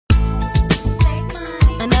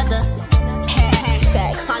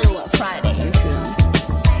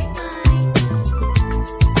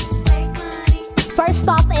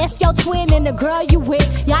twin and the girl you with.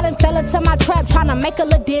 Y'all done fell into my trap tryna make a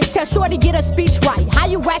little diss. Tell Shorty get a speech right. How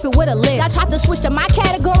you rapping with a list? Y'all tried to switch to my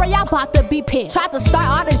category, y'all about to be pissed. Tried to start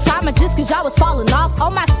all this drama just cause y'all was falling off.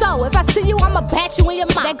 On my soul, if I see you, I'ma bat you in your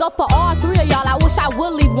mouth. That go for all three of y'all, I wish I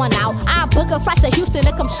would leave one out. I'll book a flight to Houston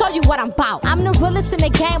to come show you what I'm about. I'm the realest in the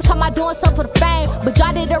game, talking about doing something for the fame. But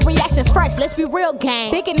y'all did a reaction first, let's be real,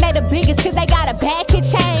 gang. Thinking they the biggest cause they got a bad kid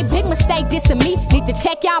chain. Big mistake dissing me, need to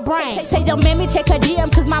check y'all brain. Say your mammy, check her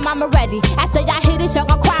DM cause my mama ready. After y'all hit this, y'all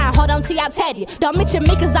gon' cry and hold on to y'all teddy. Don't mention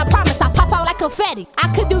me cause I promise I pop out like confetti.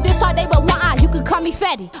 I could do this all day but you could call me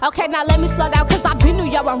Fetty. Okay, now let me slow down cause I been New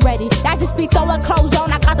York, I'm ready. I just be throwing clothes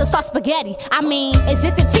on, I got the sauce spaghetti. I mean, is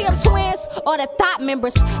it the TM twins or the thought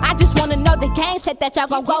members? I just wanna know the gang said that y'all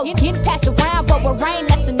gon' go. Getting passed around but with rain,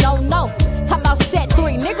 that's a no-no. Talk about set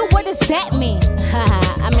 3, nigga, what does that mean?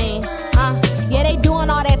 I mean, yeah, they doing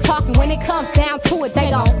all that talking. When it comes down to it,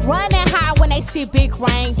 they gon' run and hide when they see big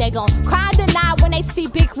rain. They gon' cry and deny when they see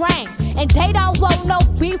big rain. And they don't want no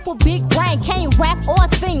beef with big rain. Can't rap or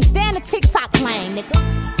sing, stay in the TikTok lane, nigga.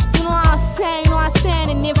 You know what I'm saying, you know what I'm saying?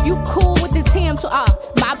 And if you cool with the team,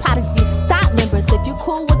 my apologies, thought members. If you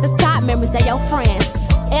cool with the thought members, they your friends.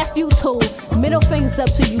 F you too, middle fingers up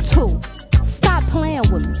to you too. Stop playing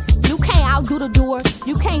with me. You can't outdo the doer.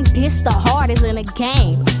 You can't diss the hardest in the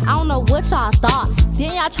game. I don't know what y'all thought.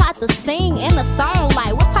 Then y'all tried to sing in the song.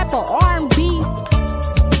 Like, what type of R&B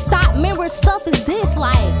thought member stuff is this?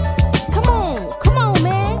 Like, come on,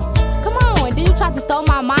 man. Come on. And then you tried to throw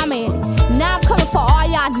my mama in it. Now I'm coming for all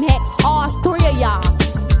y'all neck. All three of y'all.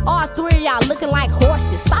 All three of y'all looking like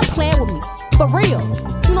horses. Stop playing with me. For real.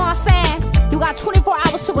 You know what I'm saying? You got 24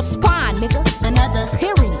 hours to respond, nigga. Another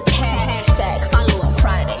period. Hashtag follow